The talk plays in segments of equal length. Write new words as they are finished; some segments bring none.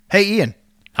Hey, Ian.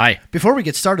 Hi. Before we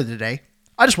get started today,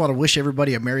 I just want to wish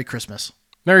everybody a Merry Christmas.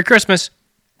 Merry Christmas.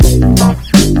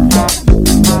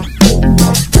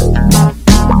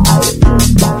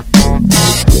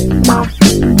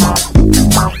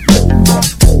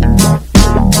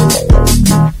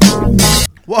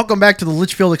 Welcome back to the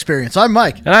Litchfield Experience. I'm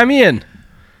Mike. And I'm Ian.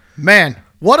 Man,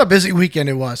 what a busy weekend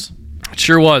it was. It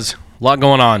sure was. A lot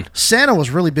going on. Santa was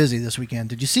really busy this weekend.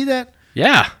 Did you see that?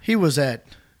 Yeah. He was at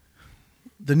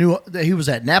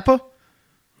Napa.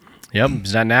 Yep.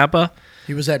 Is that Napa?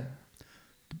 He was at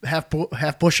Half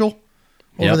Bushel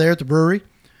over Yep. there at the brewery.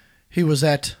 He was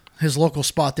at his local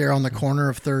spot there on the corner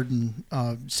of 3rd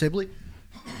and Sibley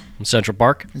In Central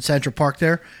Park. in Central Park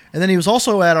there. And then he was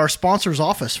also at our sponsor's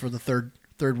office for the third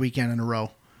weekend in a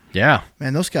row. Yeah.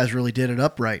 Man, those guys really did it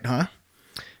up right, huh?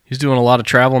 He's doing a lot of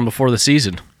traveling before the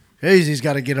season. He's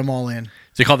got to get them all in.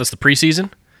 Does he call this the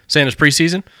preseason? Santa's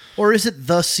preseason? Or is it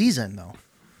the season, though?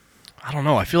 I don't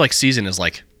know. I feel like season is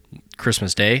like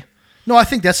Christmas Day. No, I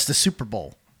think that's the Super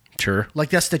Bowl. Sure. Like,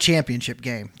 that's the championship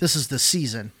game. This is the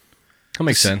season. That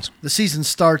makes sense. The season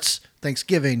starts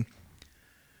Thanksgiving,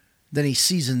 then he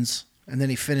seasons, and then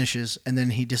he finishes, and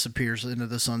then he disappears into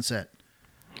the sunset.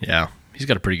 Yeah. He's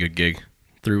got a pretty good gig.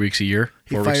 3 weeks a year,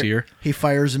 4 weeks a year. He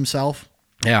fires himself.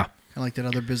 Yeah. Kind of like that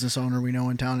other business owner we know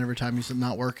in town. Every time he's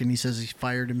not working, he says he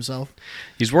fired himself.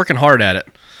 He's working hard at it.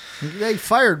 They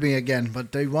fired me again,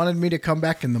 but they wanted me to come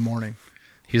back in the morning.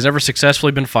 He's never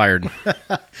successfully been fired.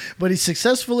 But he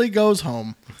successfully goes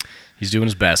home. He's doing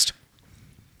his best.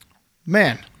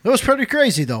 Man, it was pretty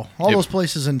crazy, though. All those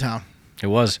places in town. It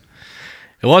was.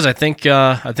 It was. I think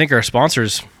our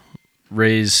sponsors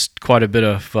raised quite a bit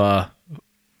of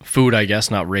food, I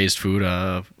guess. Not raised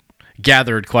food.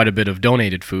 Gathered quite a bit of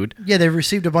donated food. Yeah, they've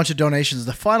received a bunch of donations.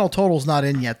 The final total's not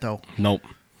in yet, though. Nope.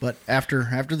 But after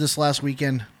this last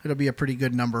weekend, it'll be a pretty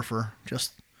good number for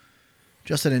just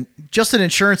an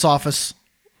insurance office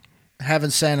having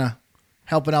Santa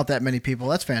helping out that many people.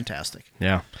 That's fantastic.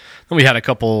 Yeah. Then we had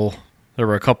there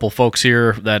were a couple folks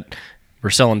here that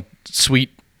were selling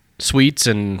sweets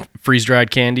and freeze-dried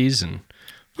candies and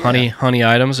honey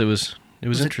items. It was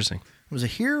interesting. Was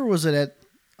it here or was it at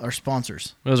our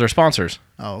sponsors? It was our sponsors.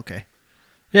 Oh, okay.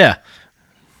 Yeah.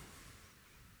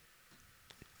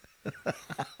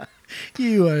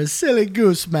 You are a silly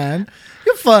goose, man.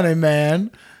 You're funny, man.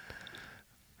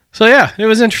 So yeah, it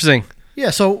was interesting.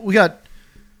 Yeah, so we got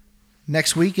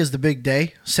next week is the big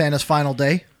day, Santa's final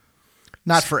day.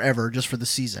 Not forever, just for the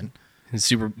season. His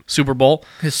Super Bowl.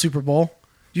 His Super Bowl.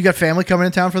 You got family coming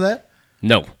in town for that?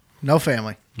 No. No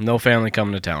family. No family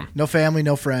coming to town. No family,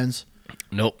 no friends.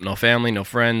 Nope, no family, no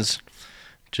friends.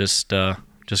 Just going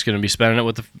to be spending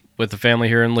it with the family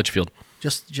here in Litchfield.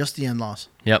 Just the in-laws.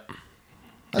 Yep.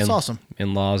 That's awesome.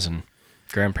 In-laws and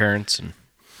grandparents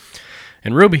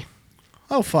and Ruby.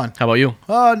 Oh, fun. How about you?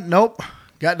 Nope.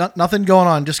 Got nothing going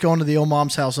on. Just going to the old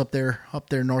mom's house up there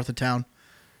north of town,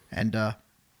 and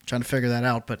trying to figure that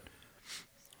out. But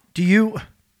so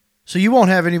you won't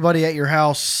have anybody at your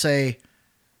house say,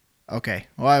 okay,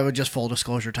 well, I would just full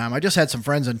disclosure time. I just had some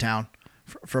friends in town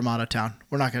from out of town.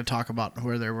 We're not going to talk about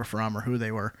where they were from or who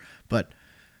they were, but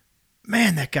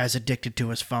man, that guy's addicted to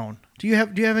his phone. Do you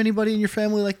have anybody in your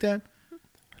family like that?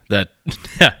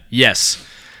 Yes.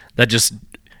 That just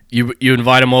you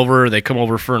invite them over, they come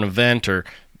over for an event or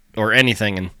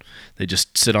anything, and they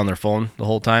just sit on their phone the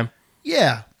whole time.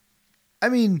 Yeah. I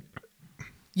mean,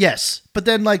 yes. But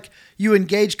then, like, you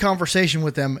engage conversation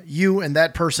with them, you and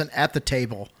that person at the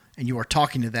table, and you are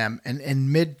talking to them, and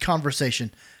in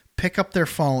mid-conversation, pick up their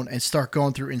phone and start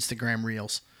going through Instagram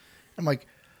Reels. I'm like,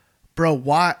 bro,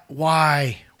 why?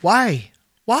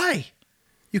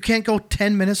 You can't go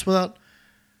 10 minutes without...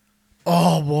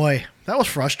 Oh, boy. That was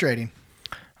frustrating.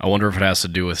 I wonder if it has to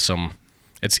do with I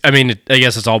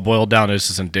guess it's all boiled down to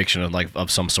just an addiction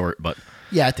of some sort, but...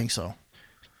 Yeah, I think so.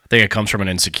 I think it comes from an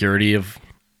insecurity of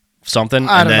something.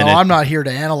 I don't know. I'm not here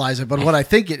to analyze it, but what I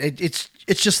think it's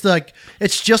just like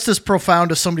it's just as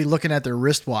profound as somebody looking at their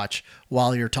wristwatch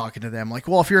while you're talking to them. Like,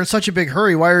 well, if you're in such a big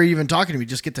hurry, why are you even talking to me?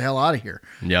 Just get the hell out of here.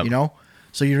 Yep. You know?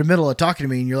 So you're in the middle of talking to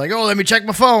me and you're like, oh, let me check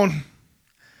my phone.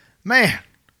 Man.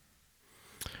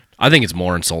 I think it's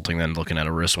more insulting than looking at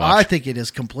a wristwatch. I think it is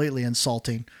completely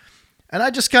insulting. And I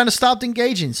just kind of stopped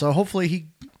engaging. So hopefully he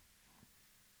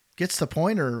gets the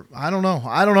point, or I don't know.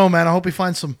 I don't know, man. I hope he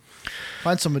finds some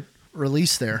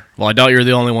release there. Well, I doubt you're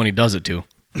the only one he does it to.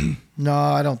 No,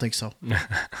 I don't think so.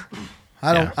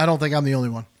 I don't think I'm the only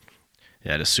one.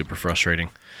 Yeah, it is super frustrating.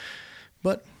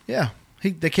 But yeah,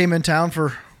 they came in town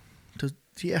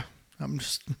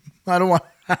I don't want.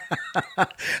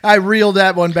 I reeled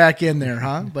that one back in there,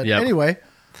 huh? But Yep. Anyway,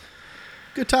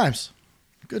 good times.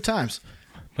 Good times.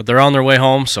 But they're on their way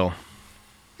home, so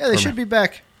Yeah, they should be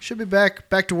back. Should be back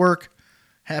to work.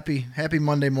 Happy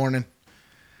Monday morning.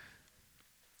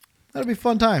 That'll be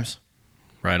fun times.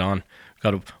 right on.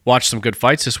 Got to watch some good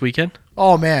fights this weekend.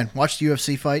 Oh, man. Watch the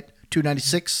UFC fight,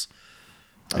 296.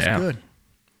 That was Yeah. good.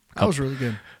 That was really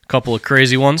good. Couple of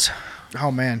crazy ones.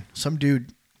 Oh, man. Some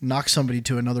dude knocked somebody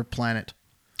to another planet.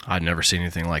 I'd never seen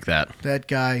anything like that. That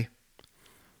guy,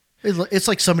 it's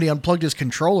like somebody unplugged his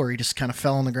controller. He just kind of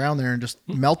fell on the ground there and just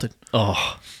melted.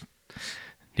 Oh.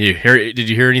 Did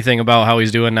you hear anything about how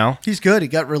he's doing now? He's good. He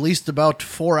got released about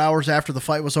 4 hours after the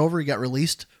fight was over. He got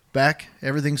released back.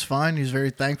 Everything's fine. He's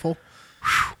very thankful.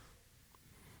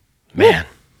 Man.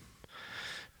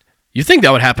 You think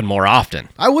that would happen more often?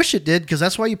 I wish it did, because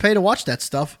that's why you pay to watch that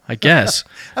stuff. I guess.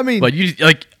 I mean, But you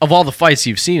of all the fights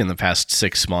you've seen in the past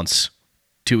 6 months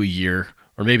to a year,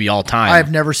 or maybe all time.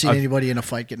 I've never seen anybody in a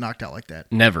fight get knocked out like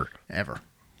that. Never. Ever.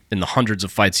 In the hundreds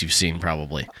of fights you've seen,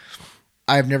 probably.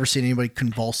 I've never seen anybody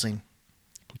convulsing.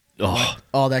 Oh,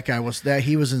 Oh, that guy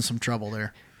he was in some trouble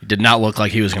there. he did not look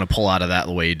like he was going to pull out of that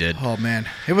the way he did. Oh, man.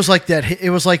 It was like that. It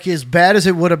was like as bad as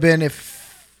it would have been if,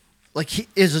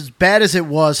 as bad as it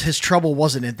was, his trouble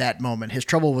wasn't at that moment. His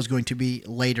trouble was going to be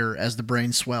later as the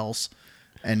brain swells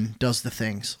and does the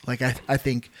things. Like, I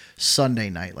think Sunday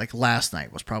night, like last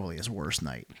night, was probably his worst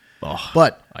night. Oh,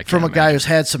 But I can't from a guy imagine. who's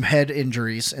had some head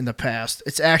injuries in the past,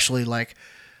 it's actually like,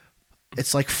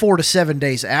 it's like 4 to 7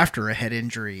 days after a head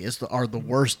injury are the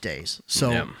worst days.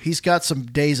 So Yeah. he's got some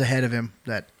days ahead of him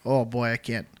that, oh boy, I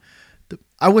can't.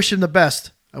 I wish him the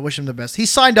best. He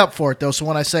signed up for it though, so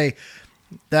when I say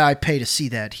that I pay to see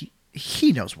that,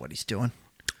 he knows what he's doing.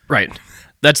 Right.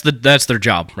 That's their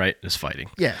job, right? Is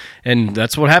fighting. Yeah. And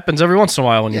that's what happens every once in a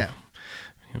while when Yeah.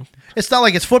 It's not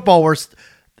like it's football where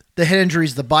the head injury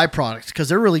is the byproduct, because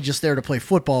they're really just there to play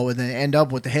football and they end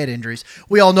up with the head injuries.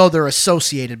 We all know they're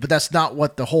associated, but that's not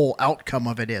what the whole outcome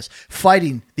of it is.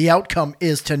 Fighting, the outcome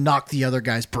is to knock the other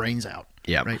guy's brains out.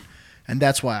 Yeah. Right. And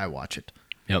that's why I watch it.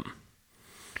 Yep.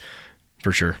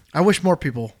 For sure. I wish more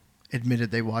people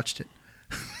admitted they watched it.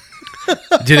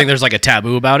 Do you think there's like a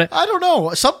taboo about it? I don't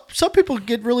know. Some people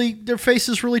get their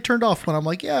faces really turned off when I'm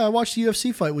like, yeah, I watched the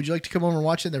UFC fight. Would you like to come over and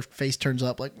watch it? And their face turns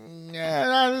up like,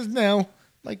 no.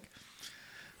 Like,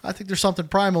 I think there's something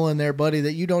primal in there, buddy,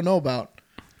 that you don't know about.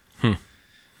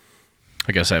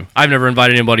 I guess I've never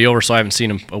invited anybody over, so I haven't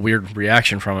seen a weird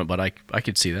reaction from it, but I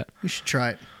could see that. You should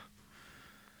try it.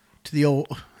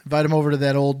 Invite them over to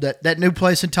that new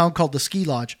place in town called the Ski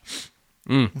Lodge.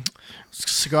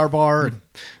 Cigar bar and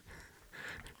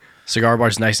Cigar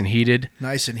bar's nice and heated.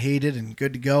 nice and heated and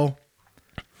good to go.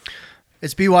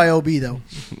 It's BYOB though.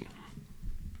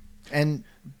 And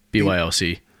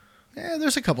BYOC.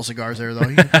 there's a couple cigars there though.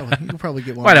 You can probably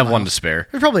get one. Might at have my one house. to spare.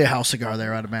 There's probably a house cigar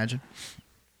there, I'd imagine.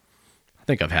 I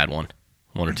think I've had one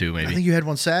or two maybe. I think you had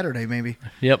one Saturday, maybe.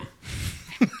 Yep.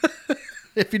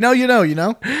 If you know, you know, you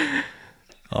know.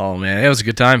 Oh man, that was a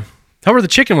good time. How were the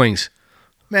chicken wings?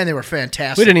 Man, they were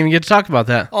fantastic. We didn't even get to talk about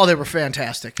that. Oh, they were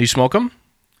fantastic. You smoke them?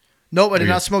 Nope, I did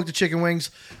Okay. not smoke the chicken wings.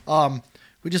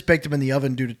 We just baked them in the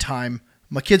oven due to time.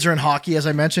 My kids are in hockey, as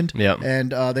I mentioned. Yep.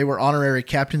 And they were honorary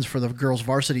captains for the girls'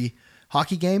 varsity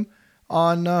hockey game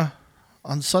on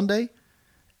Sunday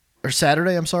or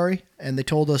Saturday. I'm sorry, and they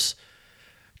told us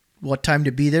what time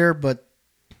to be there, but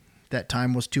that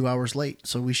time was 2 hours late.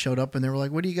 So we showed up, and they were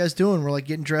like, "What are you guys doing?" We're like,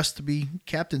 "Getting dressed to be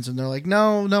captains," and they're like,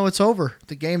 "No, it's over.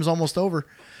 The game's almost over.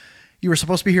 You were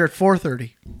supposed to be here at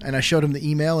 4:30." And I showed him the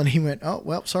email, and he went, "Oh,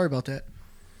 well, sorry about that."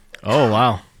 Oh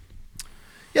wow.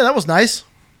 Yeah, that was nice.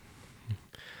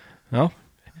 Well,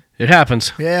 it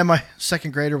happens. Yeah, my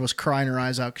second grader was crying her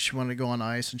eyes out because she wanted to go on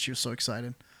ice, and she was so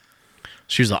excited.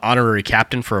 She was the honorary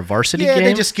captain for a varsity Yeah, game.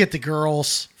 they just get the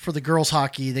girls for the girls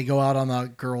hockey. They go out on the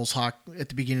girls hockey at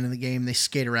the beginning of the game. They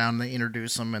skate around, they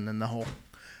introduce them, and then the whole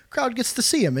crowd gets to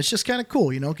see them. It's just kind of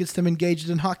cool, you know. It gets them engaged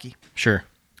in hockey. Sure.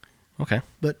 Okay.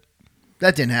 But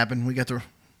that didn't happen. We got the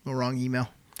wrong email.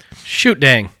 Shoot,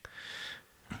 dang.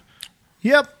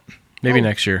 Yep. Maybe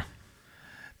next year.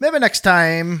 Maybe next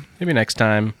time. Maybe next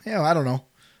time. Yeah, I don't know.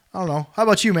 How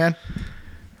about you, man?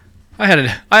 I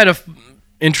had a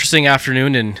interesting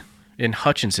afternoon in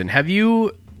Hutchinson. Have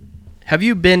you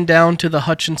been down to the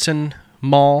Hutchinson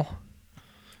Mall?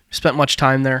 Spent much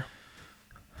time there?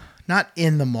 Not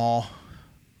in the mall.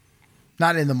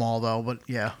 Not in the mall though, but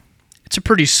yeah. It's a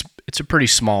pretty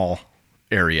small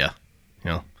area, you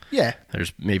know. Yeah.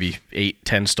 There's maybe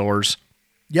 8-10 stores,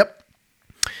 Yep.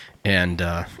 and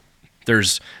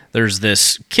there's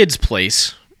this kids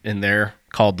place in there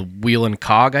called the Wheel and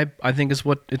Cog. I think is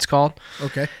what it's called.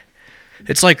 Okay.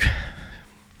 It's like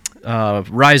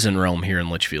Rise and Realm here in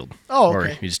Litchfield. Oh, Where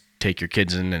okay. you just take your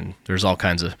kids in, and there's all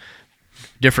kinds of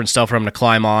different stuff for them to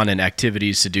climb on and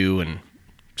activities to do and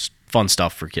just fun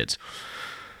stuff for kids.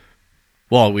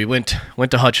 Well, we went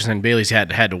to Hutchinson. Bailey's had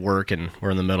to work, and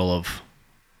we're in the middle of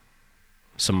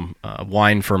some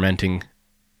wine fermenting,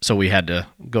 so we had to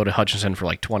go to Hutchinson for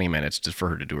like 20 minutes just for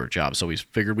her to do her job. So we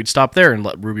figured we'd stop there and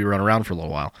let Ruby run around for a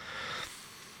little while.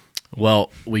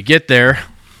 Well, we get there,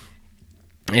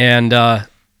 and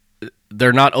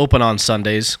they're not open on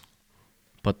Sundays,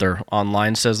 but their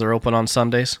online says they're open on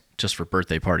Sundays, just for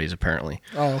birthday parties, apparently.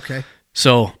 Oh, okay.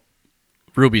 So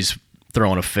Ruby's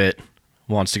throwing a fit,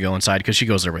 wants to go inside because she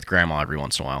goes there with Grandma every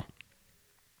once in a while.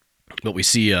 But we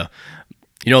see,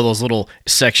 those little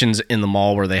sections in the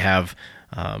mall where they have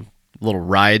little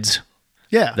rides.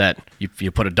 Yeah. That you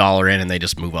put $1 in and they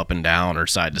just move up and down or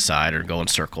side to side or go in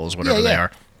circles, whatever they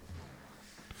are.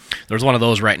 There's one of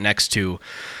those right next to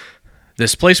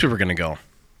this place we were going to go.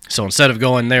 So instead of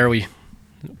going there, we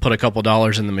put a couple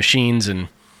dollars in the machines, and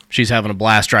she's having a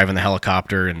blast driving the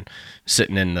helicopter and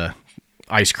sitting in the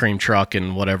ice cream truck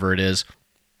and whatever it is.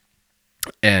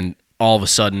 And all of a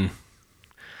sudden,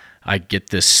 I get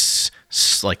this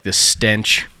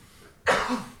stench.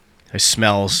 It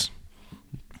smells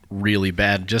really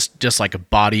bad, just like a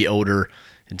body odor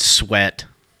and sweat.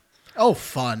 Oh,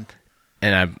 fun.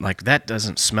 And I'm like, that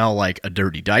doesn't smell like a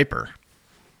dirty diaper.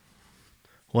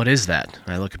 What is that?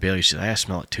 And I look at Bailey. She says, I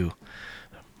smell it too.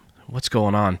 What's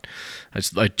going on?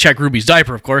 I check Ruby's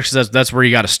diaper, of course, because that's where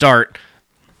you got to start.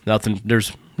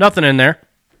 There's nothing in there.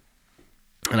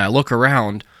 And I look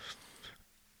around,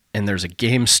 and there's a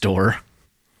game store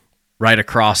right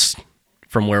across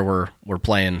from where we're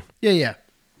playing. Yeah.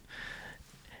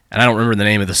 And I don't remember the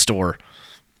name of the store.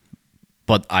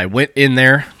 But I went in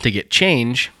there to get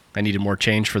change. I needed more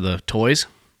change for the toys.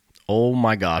 Oh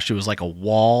my gosh, it was like a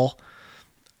wall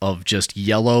of just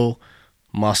yellow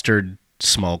mustard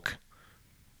smoke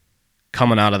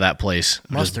coming out of that place.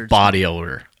 Mustard just body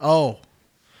odor. Oh.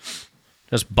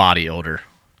 Just body odor.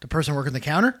 The person working the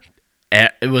counter?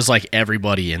 It was like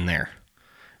everybody in there.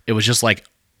 It was just like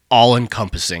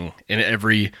all-encompassing in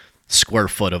every square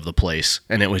foot of the place,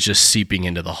 and it was just seeping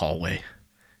into the hallway.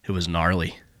 It was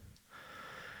gnarly.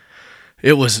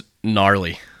 It was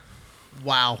gnarly.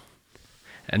 Wow.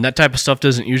 And that type of stuff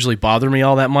doesn't usually bother me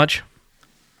all that much.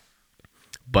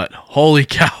 But holy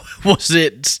cow, was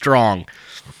it strong.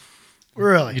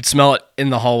 Really? You'd smell it in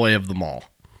the hallway of the mall.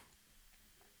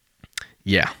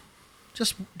 Yeah.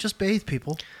 Just bathe,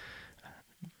 people.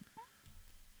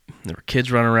 There were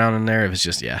kids running around in there. It was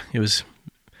just, it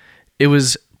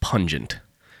was pungent. It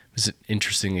was an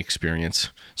interesting experience.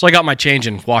 So I got my change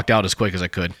and walked out as quick as I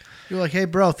could. You're like, hey,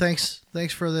 bro, thanks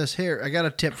for this. Here, I got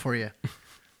a tip for you.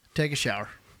 Take a shower.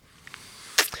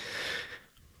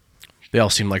 They all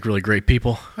seem like really great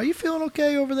people. Are you feeling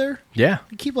okay over there? Yeah.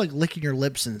 You keep like licking your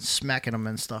lips and smacking them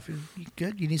and stuff. You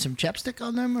good? You need some chapstick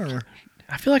on them, or?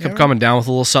 I feel like I'm coming down with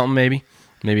a little something, maybe.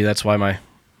 Maybe that's why my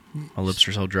lips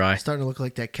are so dry. Starting to look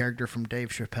like that character from Dave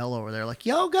Chappelle over there. Like,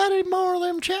 yo, got any more of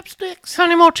them chapsticks? Got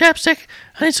any more chapstick?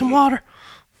 I need some water.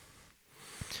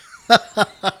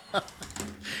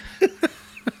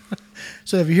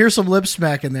 So if you hear some lip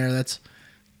smacking there, that's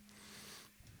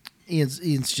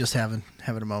Ian's just having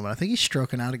a moment. I think he's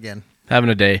stroking out again.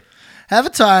 Having a day. Have a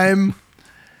time.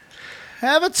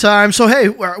 Have a time. So hey,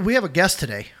 we have a guest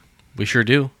today. We sure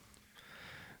do.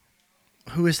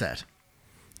 Who is that?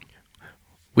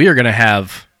 We are going to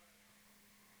have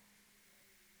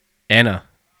Hannah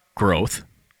Groth.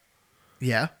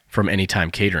 Yeah. From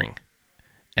Anytime Catering.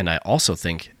 And I also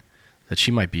think that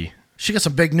she might be... She got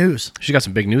some big news. She got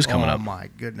some big news coming up. Oh, my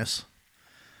goodness.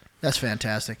 That's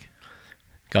fantastic.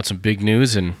 Got some big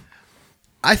news, and...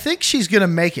 I think she's going to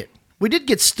make it. We did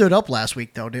get stood up last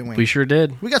week, though, didn't we? We sure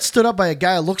did. We got stood up by a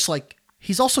guy who looks like...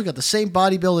 He's also got the same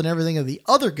body build and everything of the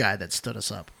other guy that stood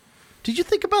us up. Did you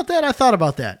think about that? I thought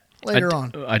about that later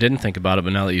on. I didn't think about it,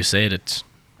 but now that you say it,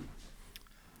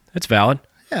 it's valid.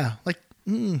 Yeah, like...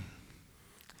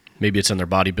 Maybe it's in their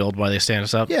body build why they stand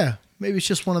us up. Yeah, maybe it's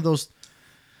just one of those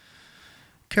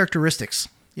characteristics,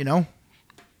 you know?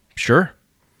 Sure.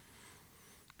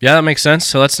 Yeah, that makes sense.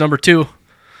 So that's number 2.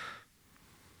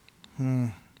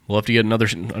 We'll have to get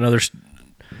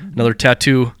another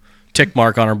tattoo tick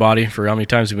mark on our body for how many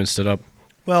times we've been stood up.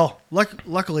 Well,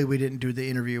 luckily we didn't do the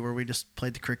interview where we just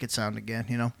played the cricket sound again,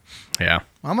 you know? Yeah.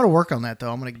 I'm going to work on that,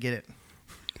 though. I'm going to get it.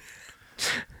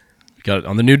 Got it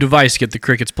on the new device. Get the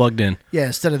crickets plugged in. Yeah,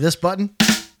 instead of this button,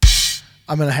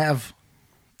 I'm going to have...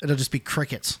 It'll just be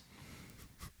crickets.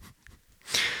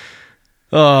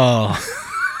 Oh.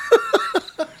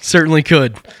 Certainly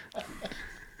could.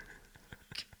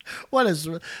 What is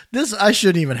this? I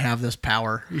shouldn't even have this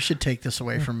power. You should take this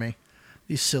away from me.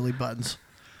 These silly buttons.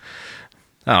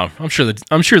 Oh, I'm sure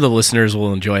the listeners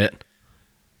will enjoy it.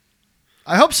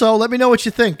 I hope so. Let me know what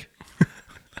you think.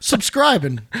 Subscribe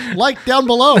and like down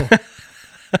below.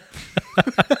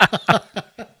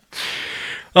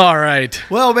 All right.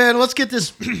 Well, man, let's get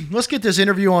this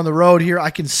interview on the road here. I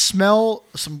can smell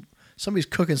somebody's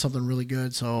cooking something really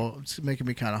good, so it's making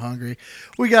me kind of hungry.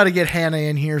 We got to get Hannah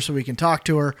in here so we can talk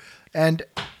to her. And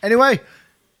anyway,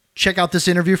 check out this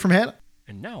interview from Hannah.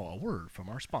 And now a word from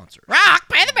our sponsor. Rock,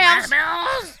 pay the bills.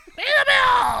 Pay the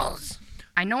bills.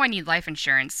 I know I need life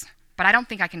insurance, but I don't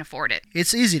think I can afford it.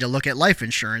 It's easy to look at life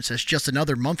insurance as just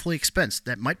another monthly expense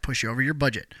that might push you over your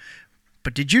budget.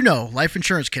 But did you know life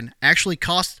insurance can actually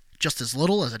cost just as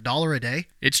little as $1 a day?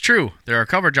 It's true. There are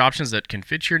coverage options that can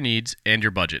fit your needs and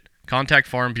your budget. Contact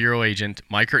Farm Bureau agent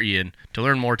Mike or Ian to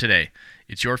learn more today.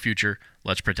 It's your future.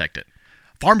 Let's protect it.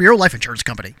 Farm Bureau Life Insurance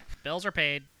Company. Bills are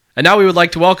paid. And now we would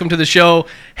like to welcome to the show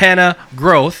Hannah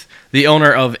Groth, the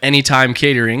owner of Anytime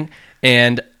Catering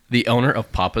and the owner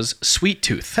of Papa's Sweet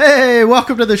Tooth. Hey,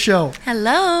 welcome to the show.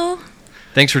 Hello.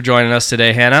 Thanks for joining us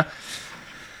today, Hannah.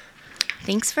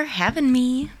 Thanks for having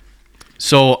me.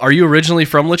 So, are you originally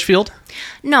from Litchfield?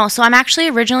 No, so I'm actually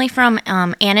originally from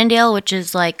Annandale, which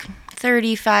is like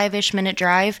 35-ish minute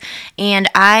drive, and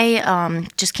I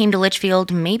just came to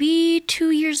Litchfield maybe 2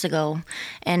 years ago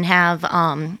and have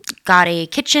got a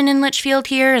kitchen in Litchfield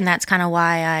here, and that's kind of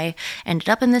why I ended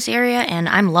up in this area, and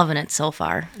I'm loving it so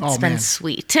far. It's been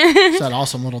sweet. It's that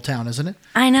awesome little town, isn't it?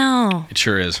 I know. It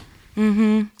sure is.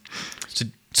 Mm-hmm.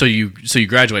 So you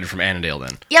graduated from Annandale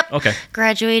then? Yep. Okay.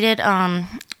 Graduated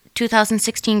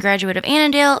 2016 graduate of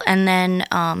Annandale, and then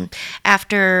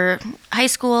after high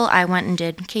school, I went and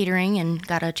did catering and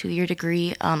got a 2-year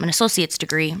degree, an associate's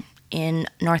degree in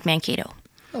North Mankato.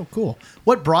 Oh, cool.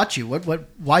 What brought you?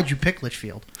 Why'd you pick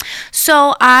Litchfield?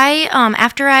 So I,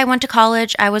 after I went to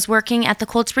college, I was working at the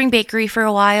Cold Spring Bakery for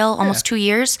a while, almost 2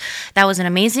 years. That was an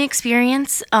amazing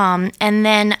experience. And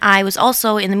then I was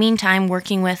also, in the meantime,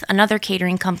 working with another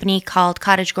catering company called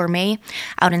Cottage Gourmet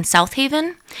out in South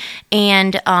Haven.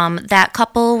 And that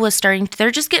couple was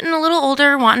they're just getting a little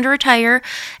older, wanting to retire.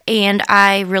 And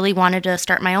I really wanted to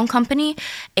start my own company.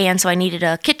 And so I needed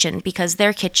a kitchen because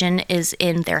their kitchen is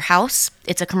in their house.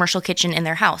 It's a commercial kitchen in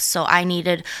their house. So I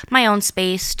needed my own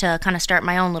space to kind of start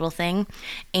my own little thing.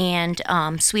 And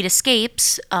Sweet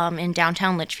Escapes in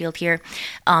downtown Litchfield here,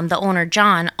 the owner,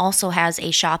 John, also has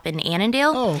a shop in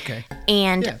Annandale. Oh, okay.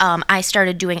 And I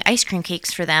started doing ice cream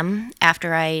cakes for them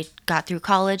after I got through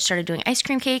college, started doing ice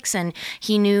cream cakes, and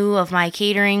he knew of my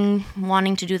catering,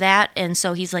 wanting to do that. And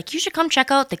so he's like, you should come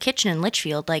check out the kitchen in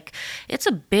Litchfield. Like, it's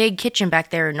a big kitchen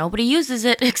back there. Nobody uses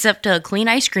it except to clean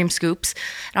ice cream scoops.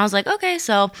 And I was like, okay.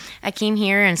 So I came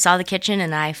here and saw the kitchen,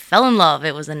 and I fell in love.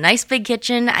 It was a nice big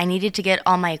kitchen. I needed to get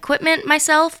all my equipment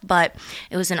myself, but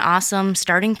it was an awesome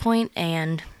starting point.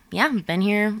 And yeah, I've been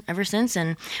here ever since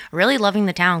and really loving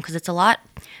the town because it's a lot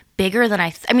bigger than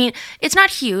I mean, it's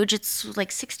not huge. It's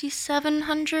like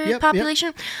 6,700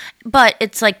 population, but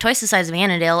it's like twice the size of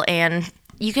Annandale, and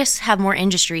you just have more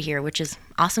industry here, which is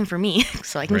awesome for me,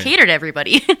 so I can cater to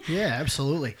everybody. Yeah,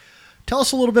 absolutely. Tell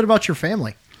us a little bit about your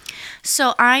family.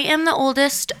 So I am the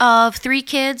oldest of 3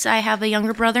 kids. I have a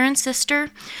younger brother and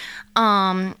sister.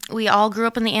 We all grew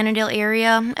up in the Annandale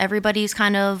area. Everybody's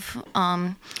kind of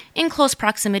in close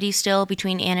proximity still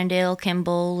between Annandale,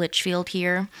 Kimball, Litchfield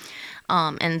here.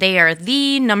 And they are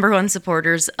the number one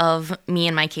supporters of me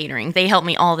and my catering. They help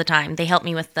me all the time. They help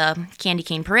me with the candy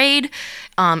cane parade.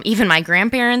 Even my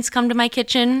grandparents come to my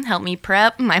kitchen, help me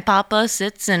prep. My papa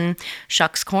sits and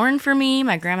shucks corn for me.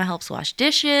 My grandma helps wash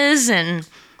dishes. And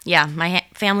yeah, my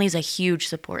family's a huge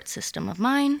support system of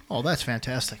mine. Oh, that's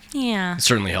fantastic. Yeah. It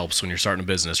certainly helps when you're starting a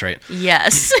business, right?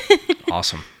 Yes.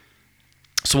 Awesome.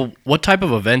 So what type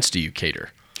of events do you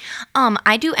cater?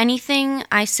 I do anything,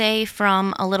 I say,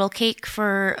 from a little cake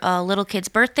for a little kid's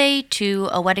birthday to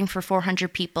a wedding for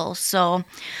 400 people. So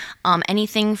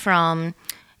anything from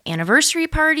anniversary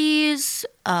parties,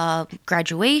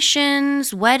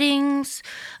 graduations, weddings,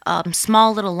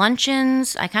 small little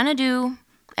luncheons. I kind of do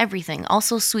everything.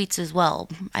 Also sweets as well.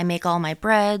 I make all my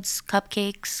breads,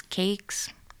 cupcakes, cakes,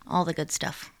 all the good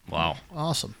stuff. Wow.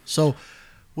 Awesome. So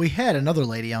we had another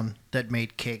lady on that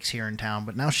made cakes here in town,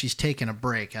 but now she's taking a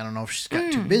break. I don't know if she's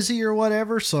got too busy or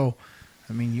whatever. So,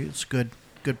 I mean, it's a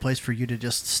good place for you to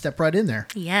just step right in there.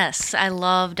 Yes, I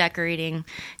love decorating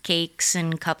cakes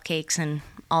and cupcakes and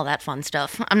all that fun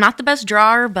stuff. I'm not the best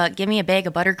drawer, but give me a bag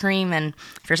of buttercream, and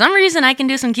for some reason, I can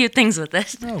do some cute things with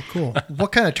it. Oh, cool.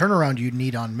 What kind of turnaround do you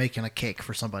need on making a cake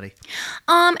for somebody?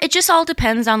 It just all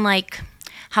depends on, like,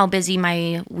 how busy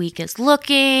my week is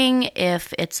looking,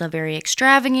 if it's a very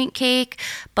extravagant cake.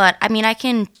 But I mean, I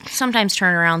can sometimes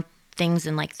turn around things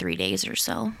in like 3 days or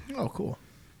so. Oh, cool.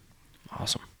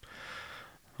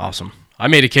 Awesome. I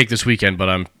made a cake this weekend,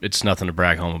 but it's nothing to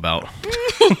brag home about.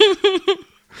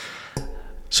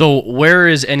 So where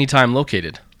is Anytime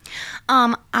located?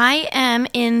 I am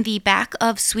in the back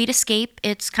of Sweet Escape.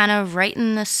 It's kind of right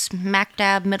in the smack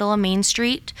dab middle of Main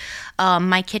Street.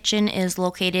 My kitchen is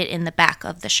located in the back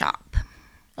of the shop.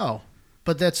 Oh,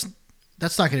 but that's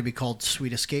not going to be called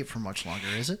Sweet Escape for much longer,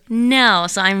 is it? No,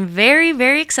 so I'm very,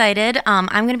 very excited. I'm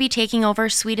going to be taking over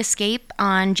Sweet Escape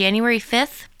on January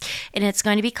 5th, and it's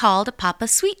going to be called Papa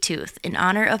Sweet Tooth in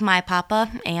honor of my papa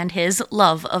and his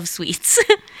love of sweets.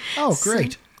 Oh,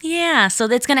 great. Yeah, so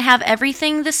it's going to have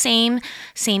everything the same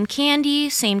candy,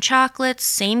 same chocolates,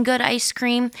 same good ice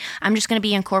cream. I'm just going to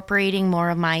be incorporating more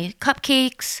of my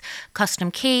cupcakes, custom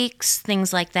cakes,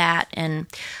 things like that. And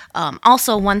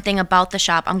also one thing about the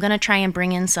shop, I'm going to try and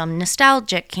bring in some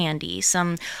nostalgic candy,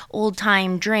 some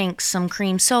old-time drinks, some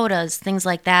cream sodas, things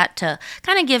like that to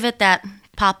kind of give it that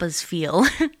Papa's feel.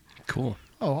 Cool.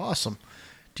 Oh, awesome.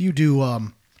 Do you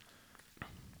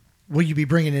will you be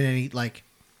bringing in any, like,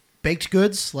 baked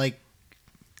goods like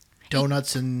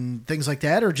donuts and things like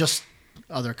that, or just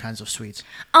other kinds of sweets?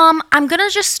 I'm gonna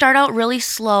just start out really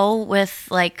slow with,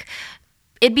 like,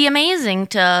 it'd be amazing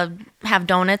to have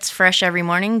donuts fresh every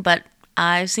morning, but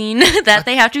I've seen that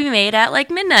they have to be made at like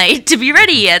midnight to be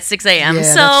ready at 6 a.m. Yeah,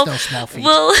 so that's no small feat.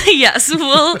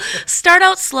 we'll start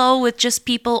out slow with just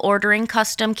people ordering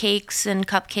custom cakes and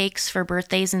cupcakes for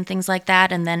birthdays and things like that,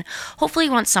 and then hopefully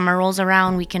once summer rolls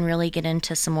around, we can really get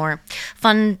into some more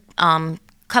fun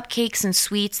cupcakes and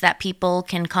sweets that people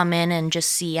can come in and just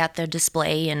see at the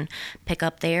display and pick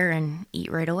up there and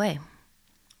eat right away.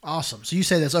 Awesome. So you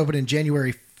say that's opening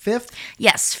January 5th?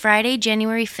 Yes, Friday,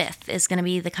 January 5th is going to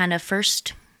be the kind of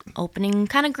first opening,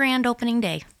 kind of grand opening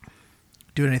day.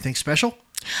 Doing anything special?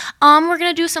 We're going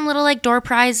to do some little like door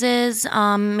prizes,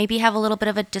 maybe have a little bit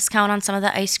of a discount on some of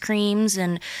the ice creams,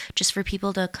 and just for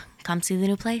people to come see the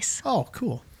new place. Oh,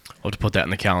 cool. I'll have to put that in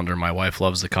the calendar. My wife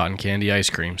loves the cotton candy ice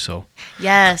cream, so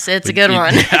Yes, it's a good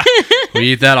one. Yeah,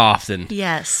 we eat that often.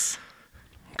 Yes.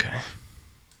 Okay.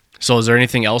 So is there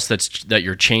anything else that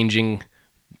you're changing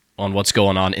on what's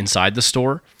going on inside the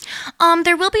store?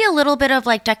 There will be a little bit of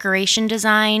like decoration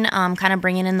design, kind of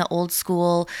bringing in the old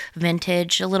school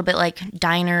vintage, a little bit like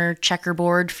diner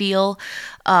checkerboard feel.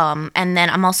 And then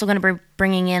I'm also going to be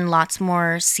bringing in lots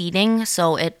more seating.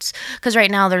 So it's because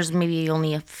right now there's maybe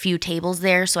only a few tables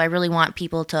there. So I really want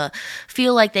people to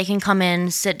feel like they can come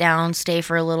in, sit down, stay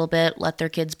for a little bit, let their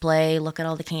kids play, look at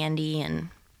all the candy, and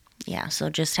yeah, so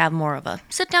just have more of a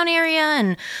sit-down area.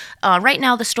 And right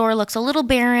now the store looks a little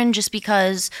barren just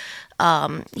because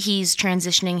he's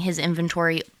transitioning his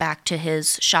inventory back to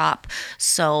his shop.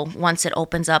 So once it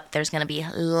opens up, there's going to be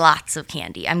lots of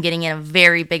candy. I'm getting in a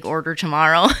very big order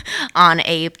tomorrow on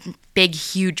a big,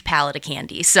 huge pallet of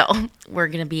candy. So we're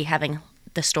going to be having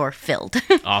the store filled.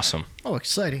 Awesome. Oh,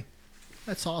 exciting.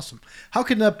 That's awesome. How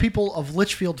can people of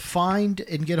Litchfield find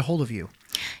and get a hold of you?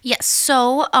 Yes,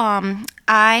 so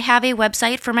I have a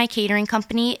website for my catering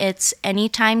company. It's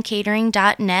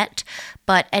anytimecatering.net,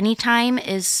 but anytime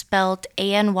is spelled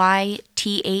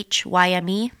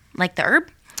ANYTHYME, like the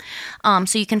herb.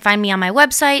 So you can find me on my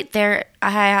website. There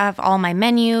I have all my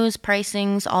menus,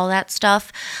 pricings, all that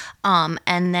stuff.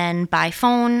 And then by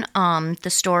phone, the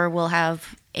store will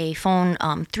have a phone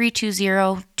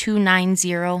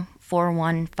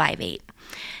 320-290-4158.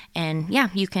 And yeah,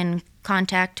 you can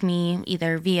contact me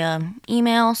either via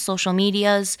email, social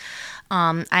medias.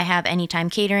 I have Anytime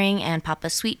Catering and Papa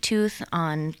Sweet Tooth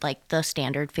on like the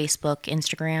standard Facebook,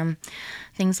 Instagram,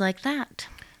 things like that.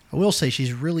 I will say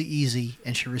she's really easy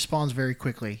and she responds very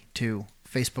quickly to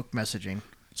Facebook messaging.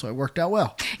 So it worked out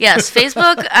well. Yes,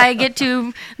 Facebook, I get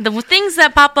to, the things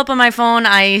that pop up on my phone,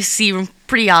 I see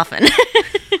pretty often.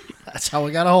 That's how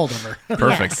we got a hold of her.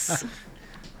 Perfect. Yes.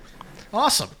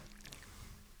 Awesome.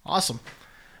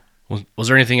 Was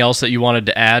there anything else that you wanted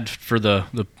to add for the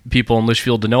people in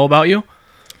Litchfield to know about you?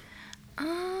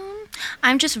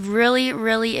 I'm just really,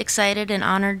 really excited and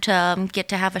honored to get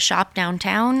to have a shop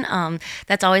downtown.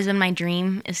 That's always been my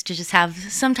dream, is to just have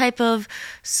some type of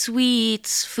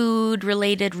sweets,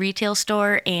 food-related retail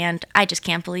store, and I just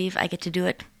can't believe I get to do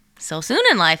it so soon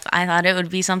in life. I thought it would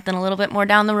be something a little bit more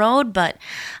down the road, but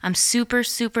I'm super,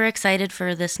 super excited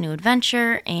for this new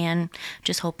adventure and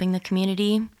just hoping the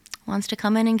community wants to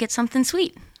come in and get something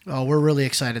sweet. Oh, we're really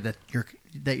excited that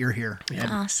you're here.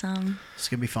 Awesome. It's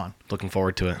gonna be fun. Looking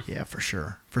forward to it. Yeah, for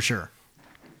sure.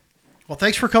 Well,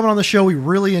 thanks for coming on the show. We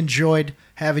really enjoyed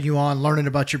having you on, learning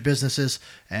about your businesses,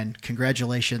 and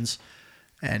congratulations.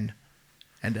 And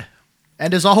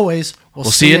as always, we'll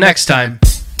see you next time.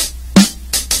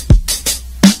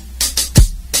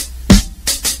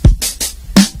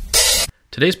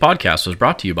 Today's podcast was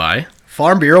brought to you by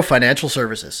Farm Bureau Financial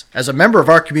Services. As a member of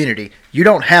our community, you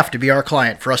don't have to be our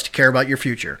client for us to care about your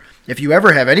future. If you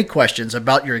ever have any questions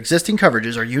about your existing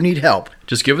coverages or you need help,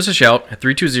 just give us a shout at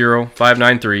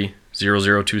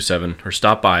 320-593-0027 or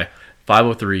stop by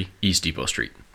 503 East Depot Street.